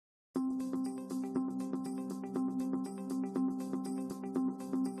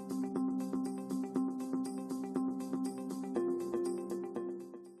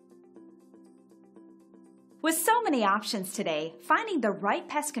With so many options today, finding the right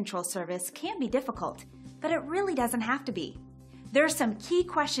pest control service can be difficult, but it really doesn't have to be. There are some key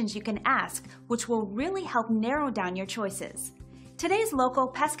questions you can ask which will really help narrow down your choices. Today's local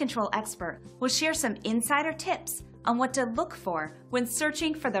pest control expert will share some insider tips on what to look for when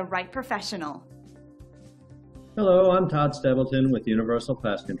searching for the right professional. Hello, I'm Todd Stebleton with Universal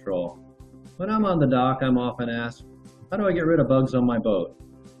Pest Control. When I'm on the dock, I'm often asked, how do I get rid of bugs on my boat?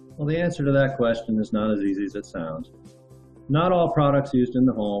 Well, the answer to that question is not as easy as it sounds. Not all products used in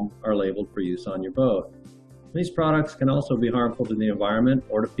the home are labeled for use on your boat. These products can also be harmful to the environment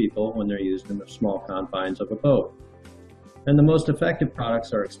or to people when they're used in the small confines of a boat. And the most effective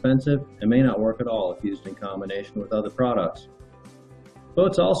products are expensive and may not work at all if used in combination with other products.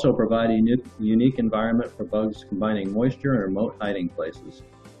 Boats also provide a unique environment for bugs combining moisture and remote hiding places.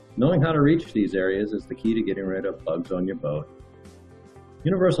 Knowing how to reach these areas is the key to getting rid of bugs on your boat.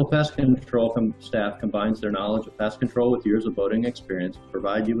 Universal Pest Control staff combines their knowledge of pest control with years of boating experience to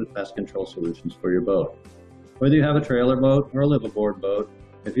provide you with pest control solutions for your boat. Whether you have a trailer boat or a liveaboard boat,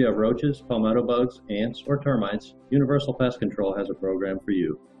 if you have roaches, palmetto bugs, ants, or termites, Universal Pest Control has a program for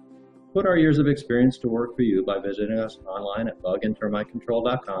you. Put our years of experience to work for you by visiting us online at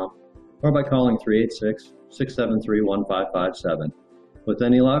bugandtermitecontrol.com or by calling 386-673-1557. With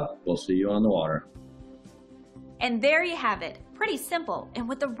any luck, we'll see you on the water. And there you have it. Pretty simple, and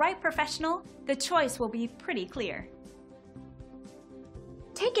with the right professional, the choice will be pretty clear.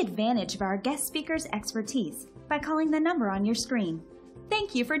 Take advantage of our guest speaker's expertise by calling the number on your screen.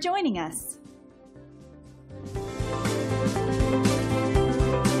 Thank you for joining us.